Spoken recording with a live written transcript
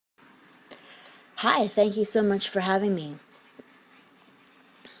Hi, thank you so much for having me.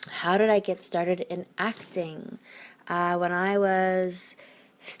 How did I get started in acting? When I was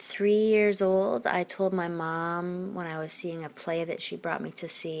 3 years old, I told my mom when I was seeing a play that she brought me to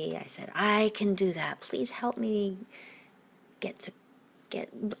see, I said, I can do that. Please help me get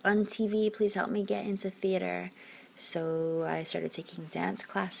on TV. Please help me get into theater. So I started taking dance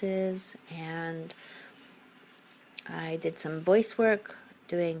classes and I did some voice work,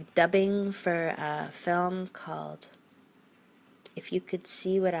 doing dubbing for a film called If You Could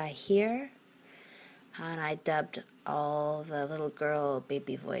See What I Hear, and I dubbed all the little girl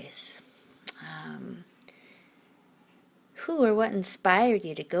baby voice. Who or what inspired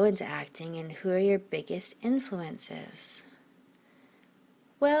you to go into acting, and who are your biggest influences?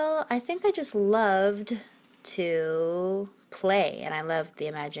 Well, I think I just loved to play, and I loved the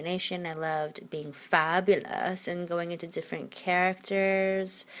imagination. I loved being fabulous and going into different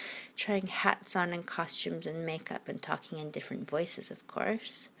characters, trying hats on and costumes and makeup and talking in different voices, of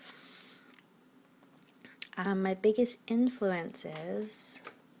course. My biggest influences,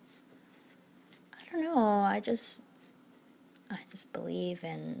 I don't know, I just believe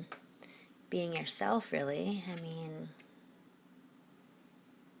in being yourself, really. I mean,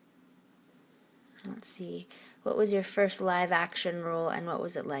 let's see. What was your first live action role and what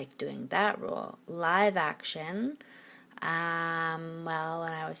was it like doing that role? Live action. Well,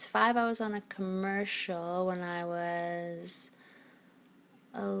 when I was 5, I was on a commercial. When I was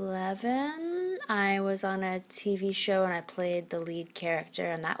 11, I was on a TV show and I played the lead character,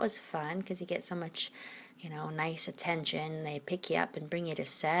 and that was fun because you get so much, nice attention. They pick you up and bring you to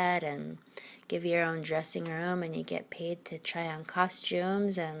set and give you your own dressing room, and you get paid to try on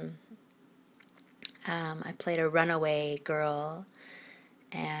costumes. And I played a runaway girl,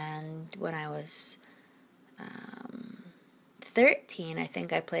 and when I was 13, I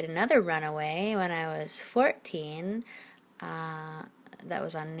think I played another runaway. When I was 14, that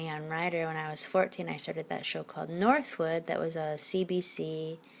was on Neon Rider. When I was 14, I started that show called Northwood. That was a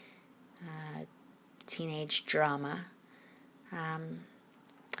CBC teenage drama. And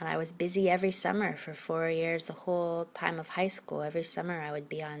I was busy every summer for 4 years, the whole time of high school. Every summer I would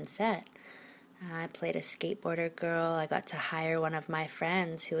be on set. I played a skateboarder girl. I got to hire one of my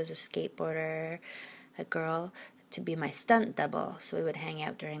friends who was a skateboarder, a girl, to be my stunt double. So we would hang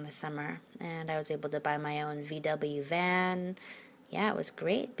out during the summer. And I was able to buy my own VW van. Yeah, it was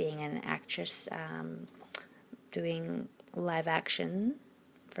great being an actress, doing live action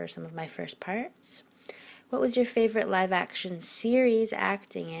for some of my first parts. What was your favorite live action series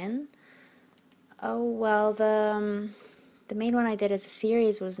acting in? Oh, well, the main one I did as a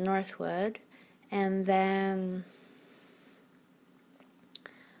series was Northwood, and then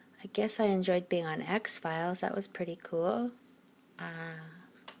I guess I enjoyed being on X-Files. That was pretty cool.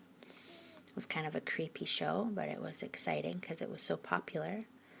 It was kind of a creepy show, but it was exciting because it was so popular.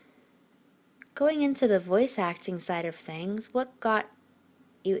 Going into the voice acting side of things, what got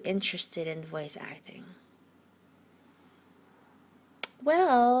you interested in voice acting?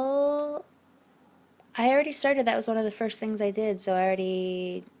 Well, I already started. That was one of the first things I did, so I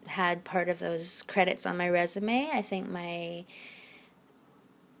already had part of those credits on my resume. I think my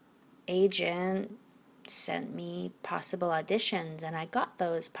agent sent me possible auditions and I got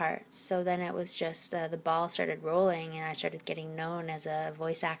those parts. So then it was just the ball started rolling and I started getting known as a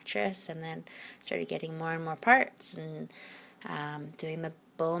voice actress, and then started getting more and more parts, and doing the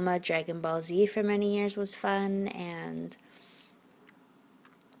Bulma Dragon Ball Z for many years was fun, and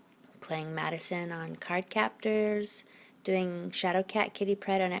playing Madison on Cardcaptors, doing Shadowcat Kitty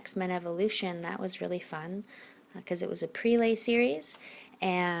Pryde on X-Men Evolution. That was really fun because it was a prelay series,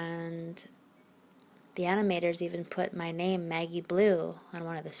 and the animators even put my name, Maggie Blue, on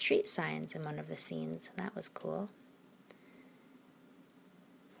one of the street signs in one of the scenes. That was cool.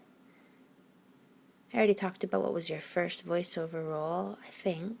 I already talked about what was your first voiceover role, I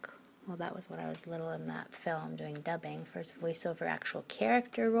think. Well, that was when I was little in that film doing dubbing. First voiceover actual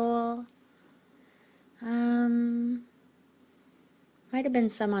character role. Might have been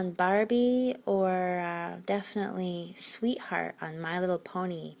some on Barbie, or definitely Sweetheart on My Little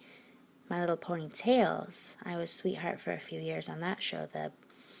Pony Tales. I was Sweetheart for a few years on that show, the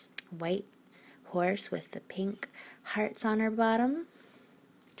white horse with the pink hearts on her bottom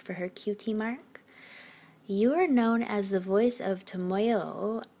for her cutie mark. You are known as the voice of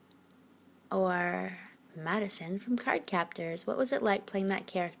Tomoyo, or Madison, from Cardcaptors. What was it like playing that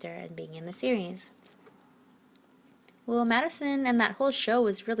character and being in the series? Well, Madison and that whole show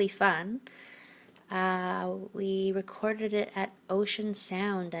was really fun. We recorded it at Ocean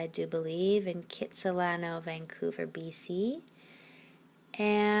Sound, I do believe, in Kitsilano, Vancouver, BC.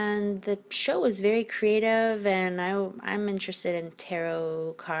 And the show was very creative, and I'm interested in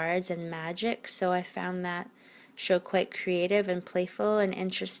tarot cards and magic, so I found that show quite creative and playful and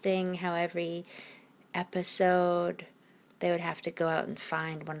interesting. How every episode they would have to go out and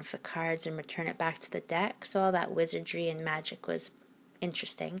find one of the cards and return it back to the deck. So all that wizardry and magic was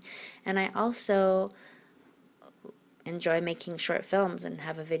interesting. And I also enjoy making short films and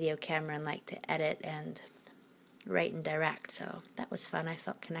have a video camera and like to edit and write and direct. So that was fun. I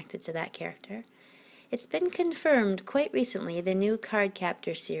felt connected to that character. It's been confirmed quite recently the new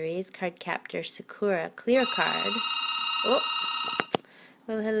Cardcaptor series, Cardcaptor Sakura Clear Card. Oh,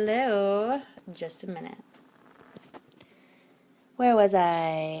 well, hello. Just a minute. Where was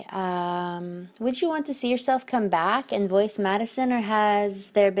I? Would you want to see yourself come back and voice Madison, or has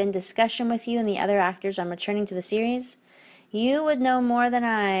there been discussion with you and the other actors on returning to the series? You would know more than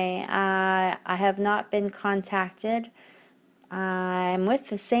I have not been contacted. I'm with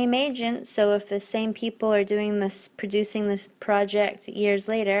the same agent, so if the same people are doing this, producing this project years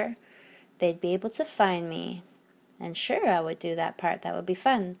later, they'd be able to find me. And sure, I would do that part. That would be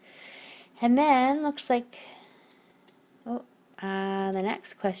fun. And then, looks like, the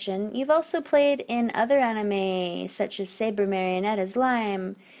next question. You've also played in other anime, such as Saber Marionette as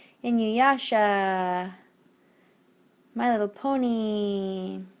Lime, Inuyasha, My Little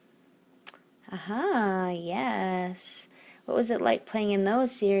Pony. Aha, yes. What was it like playing in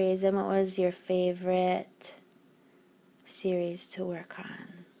those series, and what was your favorite series to work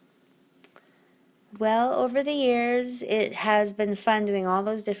on? Well, over the years, it has been fun doing all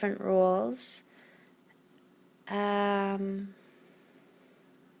those different roles.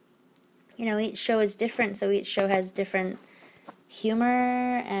 You know, each show is different, so each show has different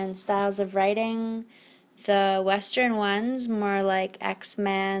humor and styles of writing. The Western ones, more like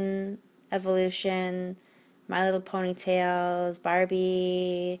X-Men, Evolution, My Little Ponytails,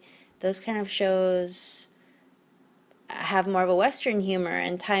 Barbie, those kind of shows have more of a Western humor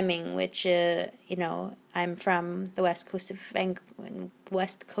and timing, which, you know, I'm from the west coast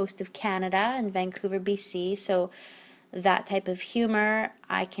of Canada in Vancouver, BC, so that type of humor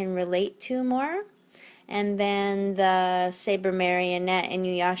I can relate to more. And then the Saber Marionette,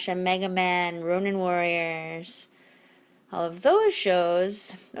 Inuyasha, Mega Man, Ronin Warriors, all of those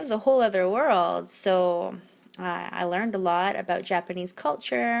shows, it was a whole other world. So I learned a lot about Japanese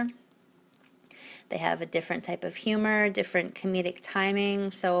culture. They have a different type of humor, different comedic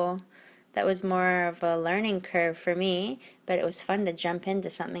timing, so that was more of a learning curve for me, but it was fun to jump into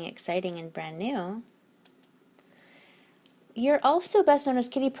something exciting and brand new. You're also best known as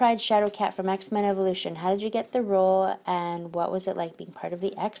Kitty Pryde Shadowcat from X-Men Evolution. How did you get the role, and what was it like being part of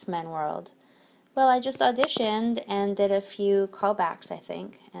the X-Men world? Well, I just auditioned and did a few callbacks, I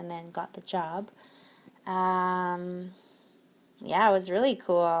think, and then got the job. Yeah, it was really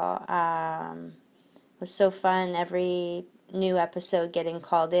cool. It was so fun every new episode getting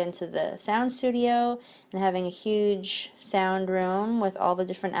called into the sound studio and having a huge sound room with all the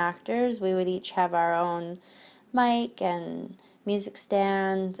different actors. We would each have our own mic and music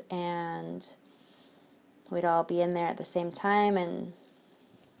stand, and we'd all be in there at the same time and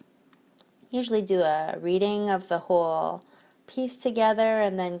usually do a reading of the whole piece together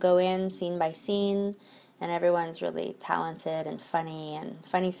and then go in scene by scene. And everyone's really talented and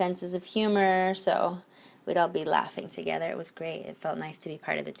funny senses of humor, so we'd all be laughing together. It was great. It felt nice to be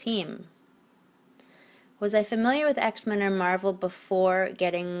part of the team. Was I familiar with X-Men or Marvel before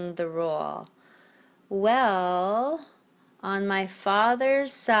getting the role? Well, on my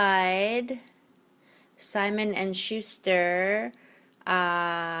father's side, Simon and Schuster,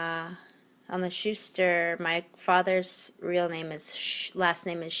 on the Schuster, my father's real name is, last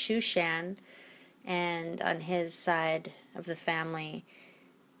name is Shushan, and on his side of the family,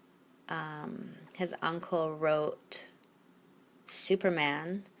 his uncle wrote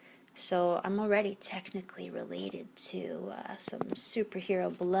Superman, so I'm already technically related to some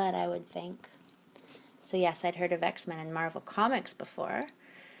superhero blood, I would think. So yes, I'd heard of X-Men and Marvel Comics before.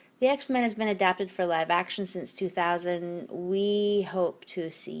 The X-Men has been adapted for live action since 2000. We hope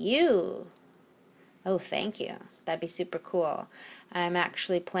to see you. Oh, thank you. That'd be super cool. I'm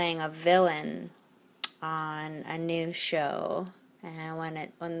actually playing a villain on a new show, and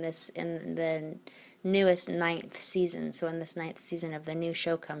in the newest 9th season. So when this 9th season of the new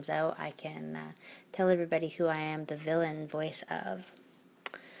show comes out, I can tell everybody who I am the villain voice of.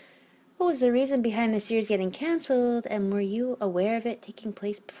 What was the reason behind the series getting canceled, and were you aware of it taking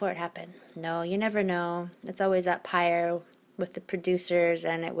place before it happened? No, you never know. It's always up higher with the producers,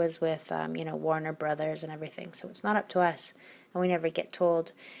 and it was with Warner Brothers and everything. So it's not up to us, and we never get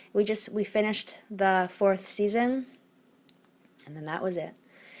told. We finished the 4th season, And then that was it.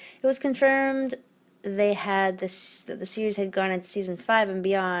 It was confirmed they had this that the series had gone into season 5 and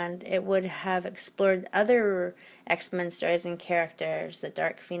beyond. It would have explored other X-Men stories and characters, the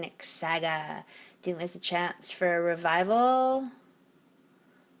Dark Phoenix saga. Do you think there's a chance for a revival?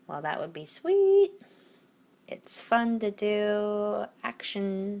 Well, that would be sweet. It's fun to do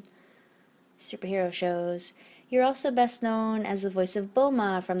action superhero shows. You're also best known as the voice of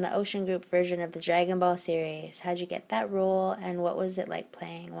Bulma from the Ocean Group version of the Dragon Ball series. How'd you get that role, and what was it like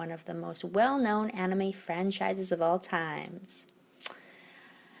playing one of the most well-known anime franchises of all times?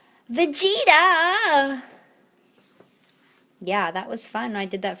 Vegeta! Yeah, that was fun. I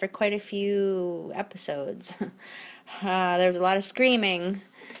did that for quite a few episodes. There was a lot of screaming,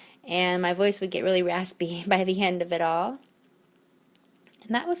 and my voice would get really raspy by the end of it all.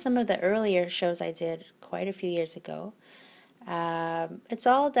 And that was some of the earlier shows I did quite a few years ago. It's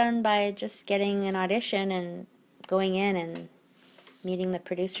all done by just getting an audition and going in and meeting the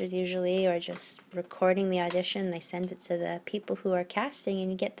producers usually, or just recording the audition. They send it to the people who are casting,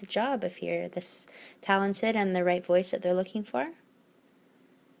 and you get the job if you're this talented and the right voice that they're looking for.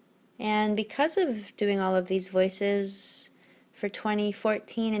 And because of doing all of these voices, for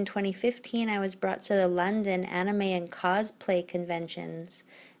 2014 and 2015, I was brought to the London anime and cosplay conventions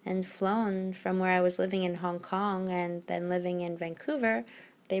and flown from where I was living in Hong Kong and then living in Vancouver.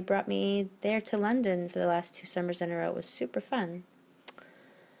 They brought me there to London for the last 2 summers in a row. It was super fun.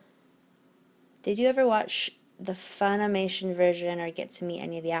 Did you ever watch the Funimation version or get to meet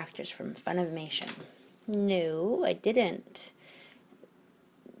any of the actors from Funimation? No, I didn't.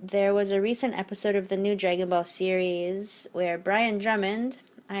 There was a recent episode of the new Dragon Ball series where Brian Drummond,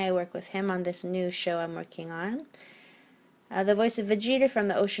 I work with him on this new show I'm working on, the voice of Vegeta from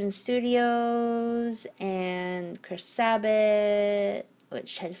the Ocean Studios, and Chris Sabat,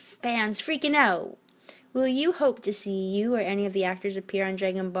 which had fans freaking out. Will you hope to see you or any of the actors appear on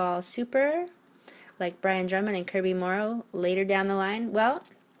Dragon Ball Super, like Brian Drummond and Kirby Morrow, later down the line? Well,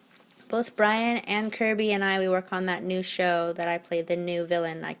 both Brian and Kirby and I, we work on that new show that I play the new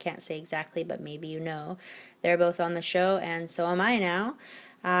villain. I can't say exactly, but maybe you know. They're both on the show, and so am I now.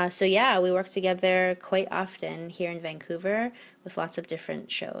 So yeah, we work together quite often here in Vancouver with lots of different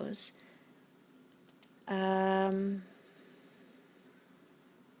shows.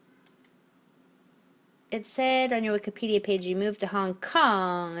 It said on your Wikipedia page you moved to Hong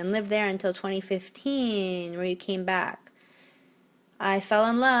Kong and lived there until 2015, where you came back. I fell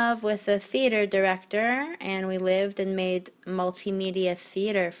in love with a theater director, and we lived and made multimedia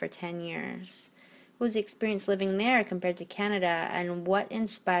theater for 10 years. What was the experience living there compared to Canada, and what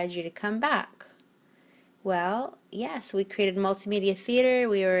inspired you to come back? Well, yes, we created multimedia theater.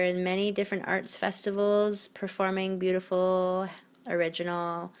 We were in many different arts festivals, performing beautiful,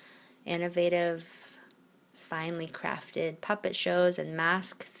 original, innovative, finely crafted puppet shows and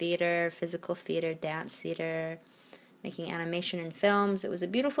mask theater, physical theater, dance theater, making animation and films. It was a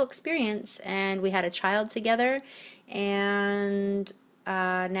beautiful experience, and we had a child together, and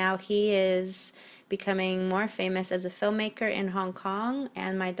now he is becoming more famous as a filmmaker in Hong Kong,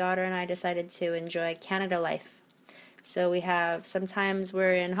 and my daughter and I decided to enjoy Canada life. So we have, sometimes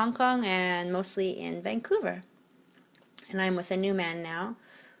we're in Hong Kong and mostly in Vancouver. And I'm with a new man now,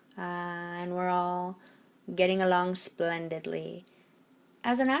 and we're all getting along splendidly.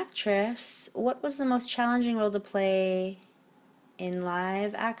 As an actress, what was the most challenging role to play in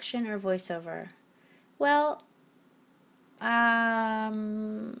live action or voiceover? Well,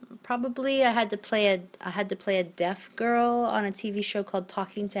 probably I had to play a deaf girl on a TV show called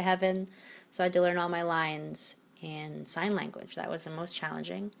Talking to Heaven, so I had to learn all my lines in sign language. That was the most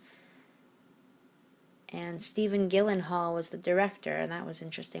challenging. And Stephen Gyllenhaal was the director, and that was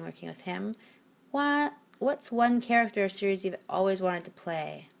interesting working with him. What's one character or series you've always wanted to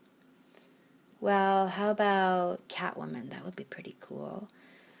play? Well, how about Catwoman? That would be pretty cool.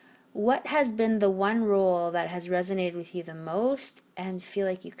 What has been the one role that has resonated with you the most and feel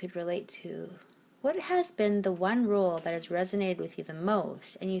like you could relate to? What has been the one role that has resonated with you the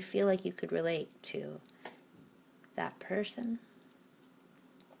most and you feel like you could relate to that person?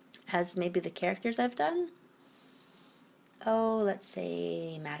 As maybe the characters I've done? Oh, let's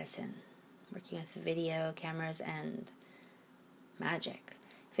say Madison, working with video, cameras, and magic.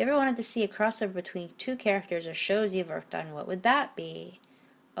 If you ever wanted to see a crossover between 2 characters or shows you've worked on, what would that be?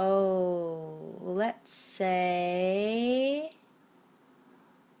 Oh, let's say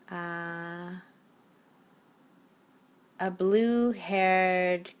a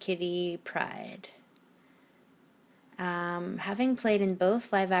blue-haired kitty Pryde. Having played in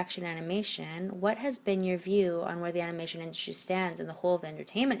both live-action animation, what has been your view on where the animation industry stands in the whole of the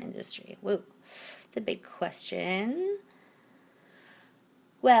entertainment industry? Whoa, it's a big question.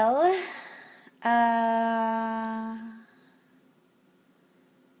 Well, uh,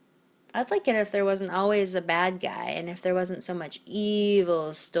 I'd like it if there wasn't always a bad guy and if there wasn't so much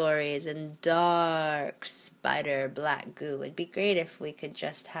evil stories and dark spider black goo. It'd be great if we could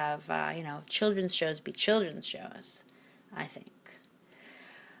just have, children's shows be children's shows, I think.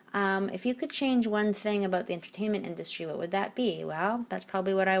 If you could change one thing about the entertainment industry, what would that be? Well, that's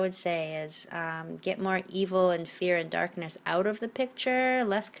probably what I would say is get more evil and fear and darkness out of the picture,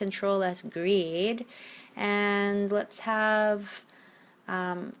 less control, less greed, and let's have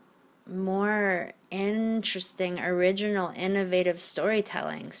more interesting, original, innovative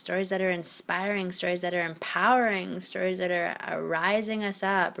storytelling. Stories that are inspiring, stories that are empowering, stories that are rising us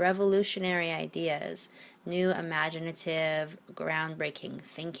up, revolutionary ideas, new, imaginative, groundbreaking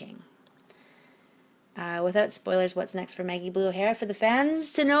thinking. Without spoilers, what's next for Maggie Blue O'Hara for the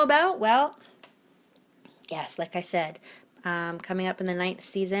fans to know about? Well, yes, like I said, coming up in the 9th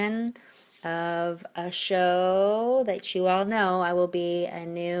season of a show that you all know, I will be a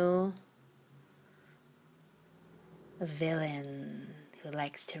new villain who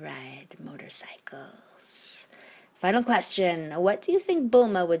likes to ride motorcycles. Final question. What do you think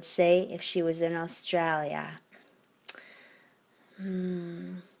Bulma would say if she was in Australia?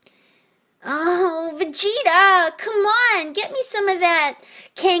 Oh, Vegeta, come on, get me some of that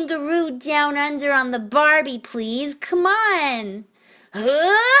kangaroo down under on the Barbie, please. Come on.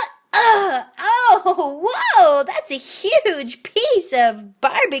 Oh, whoa, that's a huge piece of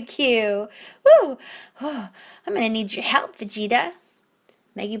barbecue. Woo. Oh, I'm going to need your help, Vegeta.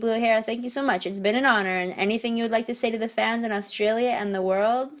 Maggie Blue O'Hara, thank you so much. It's been an honor. And anything you would like to say to the fans in Australia and the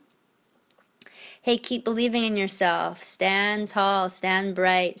world? Hey, keep believing in yourself. Stand tall, stand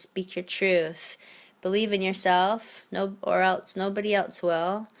bright, speak your truth. Believe in yourself, or else nobody else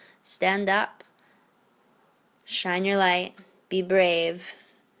will. Stand up, shine your light, be brave,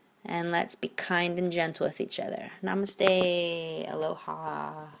 and let's be kind and gentle with each other. Namaste.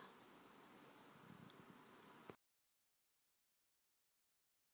 Aloha.